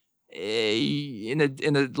 in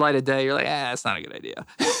the light of day, you're like, it's not a good idea.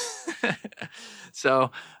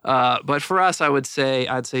 So, but for us, I'd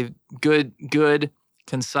say good,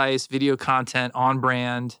 concise video content on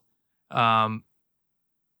brand. And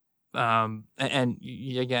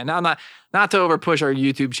again, now not to over push our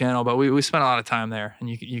YouTube channel, but we spent a lot of time there, and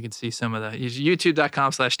you can see some of the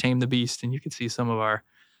youtube.com/tamethebeast, and you can see some of our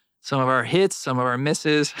hits, some of our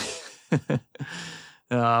misses.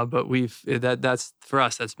 But that's for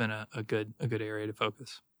us, that's been a good area to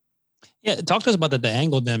focus. Yeah, talk to us about the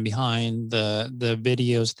angle then behind the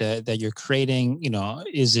videos that you're creating.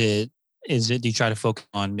 Is it do you try to focus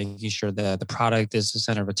on making sure that the product is the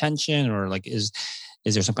center of attention, or like is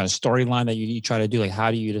there some kind of storyline that you try to do? Like, how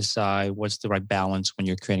do you decide what's the right balance when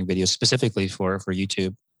you're creating videos specifically for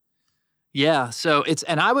YouTube? Yeah, so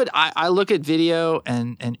I look at video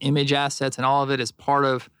and image assets and all of it as part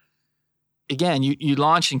of, again, you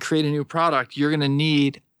launch and create a new product, you're going to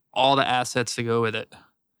need all the assets to go with it.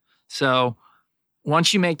 So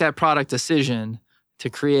once you make that product decision to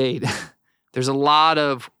create, there's a lot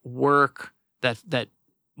of work that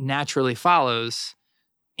naturally follows.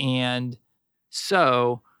 And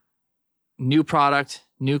so new product,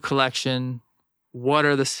 new collection, why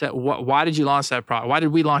did you launch that product? Why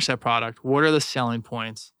did we launch that product? What are the selling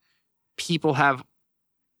points? People have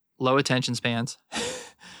low attention spans,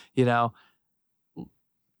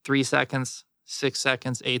 3 seconds, 6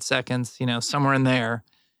 seconds, 8 seconds, somewhere in there.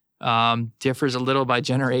 Differs a little by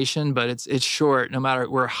generation, but it's short. No matter,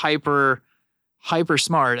 we're hyper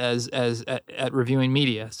smart at reviewing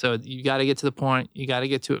media. So you got to get to the point. You got to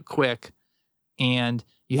get to it quick, and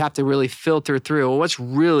you have to really filter through. Well, what's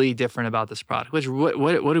really different about this product? What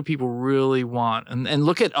do people really want? And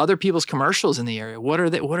look at other people's commercials in the area. What are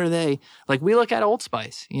they like? We look at Old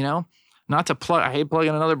Spice. Not to plug. I hate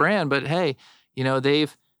plugging another brand, but hey,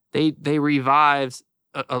 they revived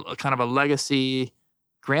a kind of a legacy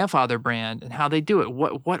grandfather brand, and how they do it.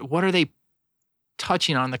 What are they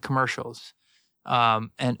touching on the commercials? And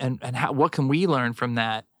how, what can we learn from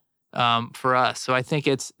that for us? So I think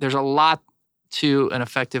there's a lot to an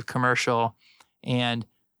effective commercial. And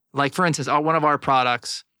like, for instance, one of our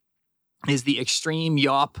products is the Extreme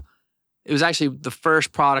Yawp. It was actually the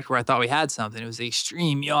first product where I thought we had something. It was the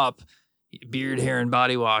Extreme Yawp beard, hair, and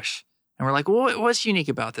body wash. And we're like, well, what's unique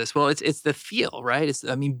about this? Well, it's the feel, right?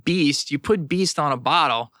 Beast, you put Beast on a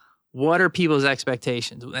bottle. What are people's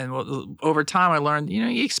expectations? And over time, I learned,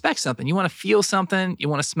 you expect something. You want to feel something. You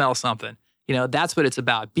want to smell something. That's what it's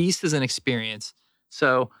about. Beast is an experience.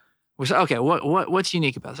 So we said, okay, what's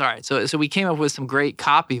unique about this? All right, so we came up with some great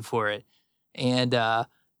copy for it, and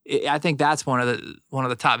I think that's one of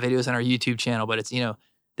the top videos on our YouTube channel. But it's,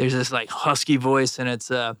 there's this like husky voice, and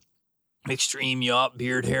it's extreme yacht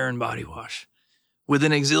beard, hair, and body wash with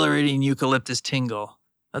an exhilarating eucalyptus tingle.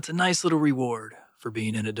 That's a nice little reward for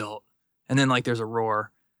being an adult. And then like there's a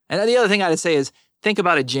roar. And the other thing I'd say is think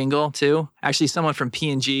about a jingle too. Actually, someone from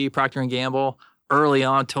P&G, Procter & Gamble, early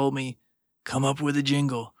on told me, come up with a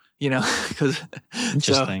jingle, because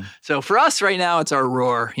Interesting. So for us right now, it's our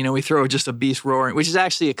roar. We throw just a beast roaring, which is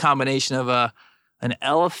actually a combination of an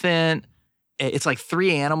elephant. It's like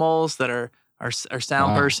three animals that are our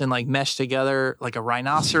sound person like meshed together, like a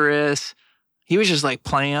rhinoceros. He was just like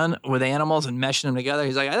playing with animals and meshing them together.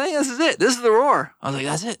 He's like, I think this is it. This is the roar. I was like,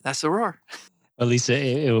 that's it. That's the roar. At least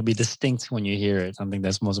it will be distinct when you hear it. I think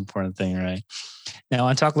that's the most important thing, right? Now,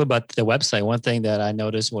 I talk a little about the website. One thing that I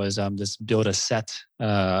noticed was this build a set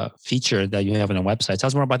feature that you have on the website. Tell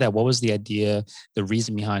us more about that. What was the idea, the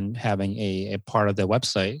reason behind having a part of the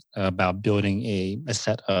website about building a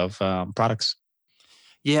set of products?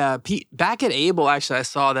 Yeah, back at Able, actually, I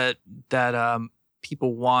saw that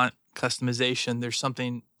people want customization. There's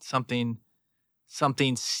something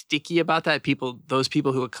sticky about that. Those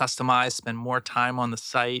people who would customize spend more time on the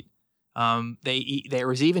site. There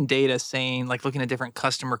was even data saying, like looking at different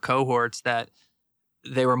customer cohorts, that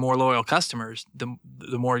they were more loyal customers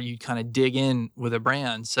the more you kind of dig in with a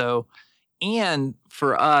brand. So, and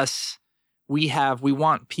for us, we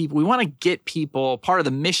want to get people. Part of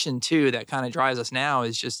the mission too that kind of drives us now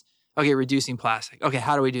is just, okay, reducing plastic. Okay,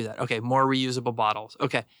 how do we do that? Okay, more reusable bottles.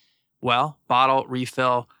 Okay, well, bottle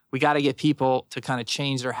refill. We got to get people to kind of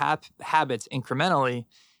change their habits incrementally,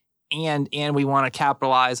 and we want to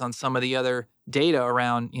capitalize on some of the other data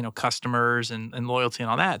around customers and loyalty and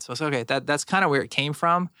all that. So it's okay. That's kind of where it came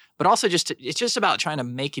from. But also it's just about trying to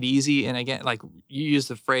make it easy. And again, like you use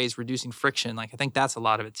the phrase reducing friction. Like I think that's a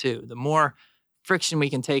lot of it too. The more friction we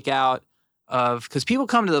can take out of, because people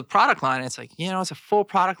come to the product line and it's like, it's a full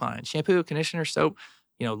product line: shampoo, conditioner, soap,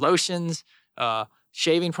 lotions,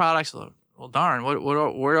 shaving products. Well, darn,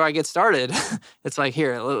 where do I get started? It's like,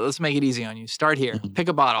 here, let's make it easy on you. Start here. Pick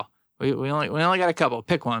a bottle. We only got a couple.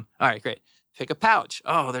 Pick one. All right, great. Pick a pouch.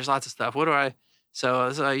 Oh, there's lots of stuff.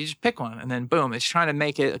 So you just pick one, and then boom. It's trying to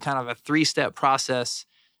make it kind of a 3-step process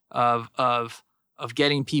of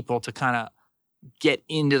getting people to kind of get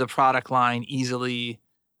into the product line easily,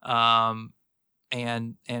 and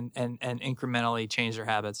incrementally change their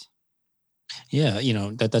habits. Yeah,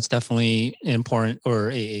 that's definitely important,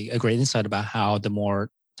 or a great insight about how the more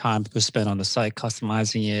time people spend on the site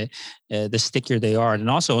customizing it, the stickier they are. And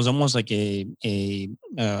also, it's almost like I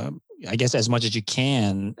guess as much as you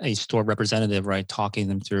can, a store representative, right, talking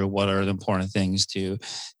them through what are the important things to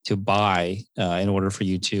buy in order for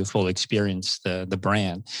you to fully experience the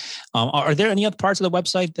brand. Are there any other parts of the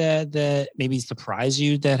website that maybe surprise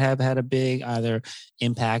you that have had a big either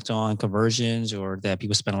impact on conversions or that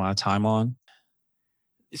people spend a lot of time on?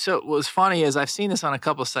 So what was funny is I've seen this on a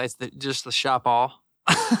couple of sites, that just the shop all.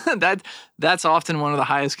 that's often one of the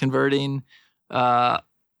highest converting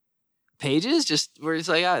pages, just where it's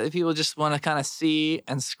like people just want to kind of see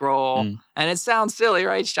and scroll. And it sounds silly,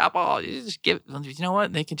 right? Shop all. You just give,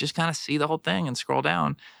 what? They can just kind of see the whole thing and scroll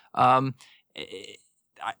down.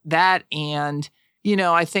 That, and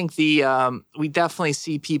I think we definitely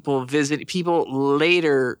see people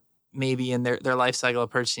later, maybe in their life cycle of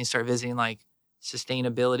purchasing, start visiting like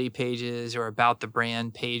sustainability pages or about the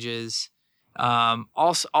brand pages.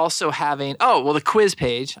 Also having the quiz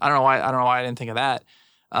page. I don't know why I didn't think of that.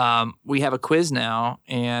 We have a quiz now,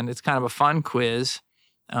 and it's kind of a fun quiz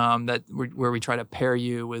where we try to pair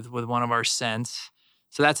you with one of our scents.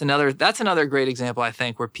 So that's another great example, I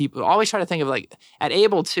think, where people always try to think of, like at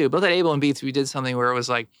Able too. Both at Able and Beats, we did something where it was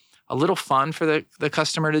like a little fun for the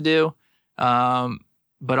customer to do,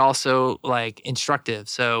 but also like instructive.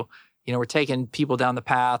 So we're taking people down the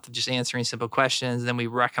path of just answering simple questions, and then we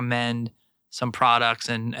recommend some products,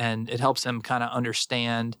 and it helps them kind of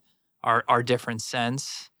understand our different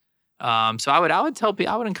scents. So I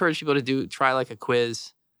would encourage people to try like a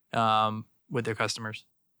quiz with their customers.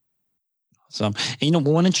 Awesome. And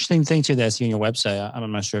one interesting thing too that's in your website,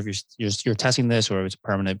 I'm not sure if you're testing this or if it's a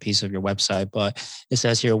permanent piece of your website, but it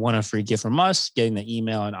says here, want a free gift from us, getting the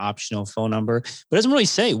email and optional phone number, but it doesn't really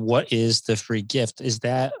say what is the free gift.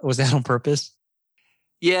 Was that on purpose?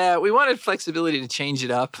 Yeah, we wanted flexibility to change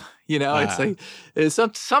it up. It's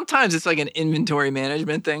like sometimes it's like an inventory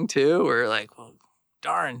management thing too, where like, well,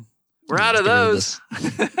 darn, We're out of those.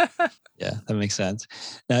 Yeah, that makes sense.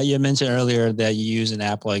 Now, you mentioned earlier that you use an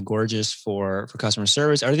app like Gorgias for customer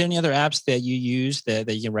service. Are there any other apps that you use that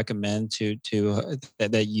you can recommend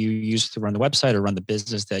that you use to run the website or run the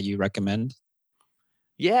business that you recommend?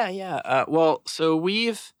 Yeah. Well, so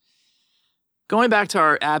going back to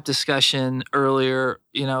our app discussion earlier,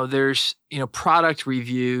 there's, product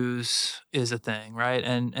reviews is a thing, right?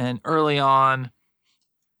 And early on,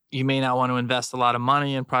 you may not want to invest a lot of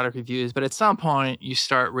money in product reviews, but at some point you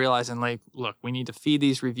start realizing, like, look, we need to feed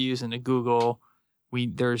these reviews into Google. We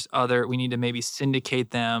need to maybe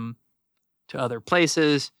syndicate them to other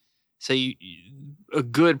places. So a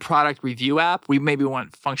good product review app, we maybe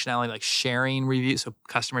want functionality like sharing reviews so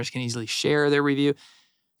customers can easily share their review.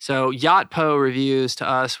 So Yotpo reviews to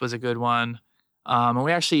us was a good one. And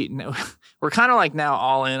we're kind of like now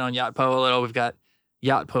all in on Yotpo a little. We've got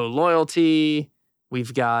Yotpo Loyalty.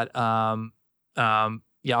 We've got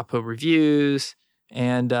Yotpo reviews,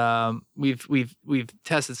 and we've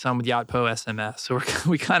tested some with Yotpo SMS. So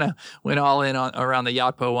we kind of went all in around the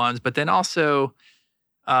Yotpo ones. But then also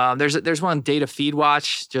there's one, Data Feed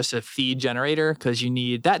Watch, just a feed generator, because you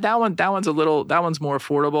need that one. That one's more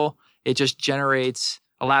affordable. It just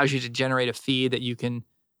allows you to generate a feed that you can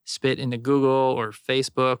spit into Google or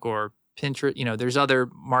Facebook or Pinterest. There's other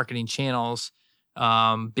marketing channels,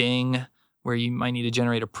 Bing, where you might need to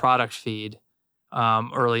generate a product feed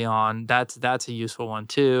early on. That's a useful one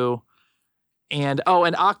too. And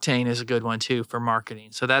Octane is a good one too for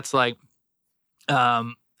marketing. So that's like, I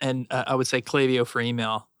would say Klaviyo for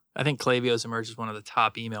email. I think Klaviyo's emerged as one of the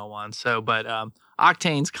top email ones. So, but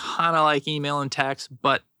Octane's kind of like email and text,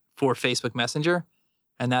 but for Facebook Messenger.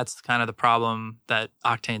 And that's kind of the problem that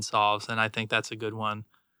Octane solves. And I think that's a good one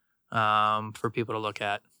for people to look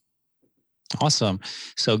at. Awesome.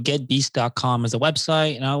 So getbeast.com is the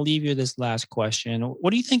website. And I'll leave you this last question.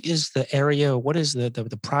 What do you think is the area, what is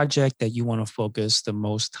the project that you want to focus the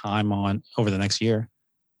most time on over the next year?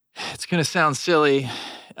 It's going to sound silly,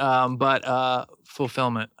 but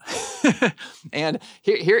fulfillment. And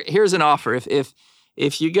here's an offer. If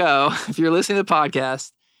you're listening to the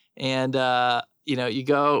podcast and you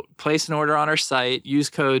go place an order on our site, use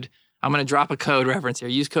code, I'm going to drop a code reference here.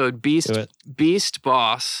 Use code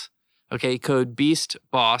BEASTBOSS. Okay, code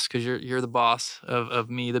BEASTBOSS, because you're the boss of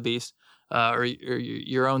me, the beast, or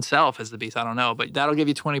your own self as the beast. I don't know, but that'll give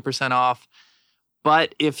you 20% off.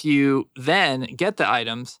 But if you then get the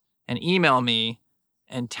items and email me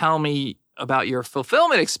and tell me about your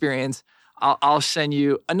fulfillment experience, I'll send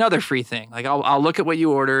you another free thing. Like I'll look at what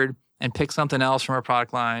you ordered and pick something else from our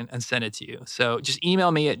product line and send it to you. So just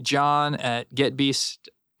email me at john@getbeast.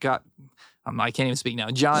 I can't even speak now.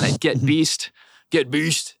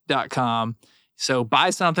 Getbeast.com. So buy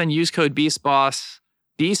something, use code BEASTBOSS,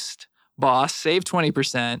 save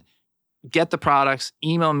 20%, get the products,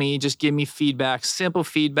 email me, just give me feedback, simple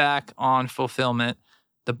feedback on fulfillment,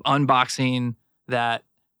 the unboxing that,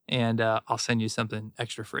 and I'll send you something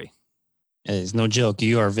extra free. It's no joke.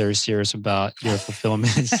 You are very serious about your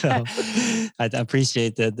fulfillment. So I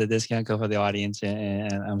appreciate the discount code for the audience.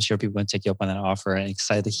 And I'm sure people will take you up on that offer, and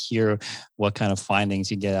excited to hear what kind of findings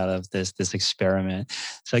you get out of this experiment.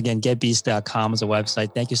 So again, getbeast.com is a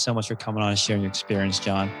website. Thank you so much for coming on and sharing your experience,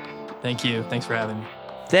 John. Thank you. Thanks for having me.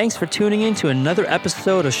 Thanks for tuning in to another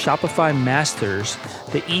episode of Shopify Masters,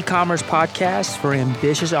 the e-commerce podcast for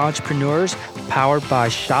ambitious entrepreneurs powered by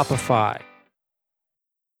Shopify.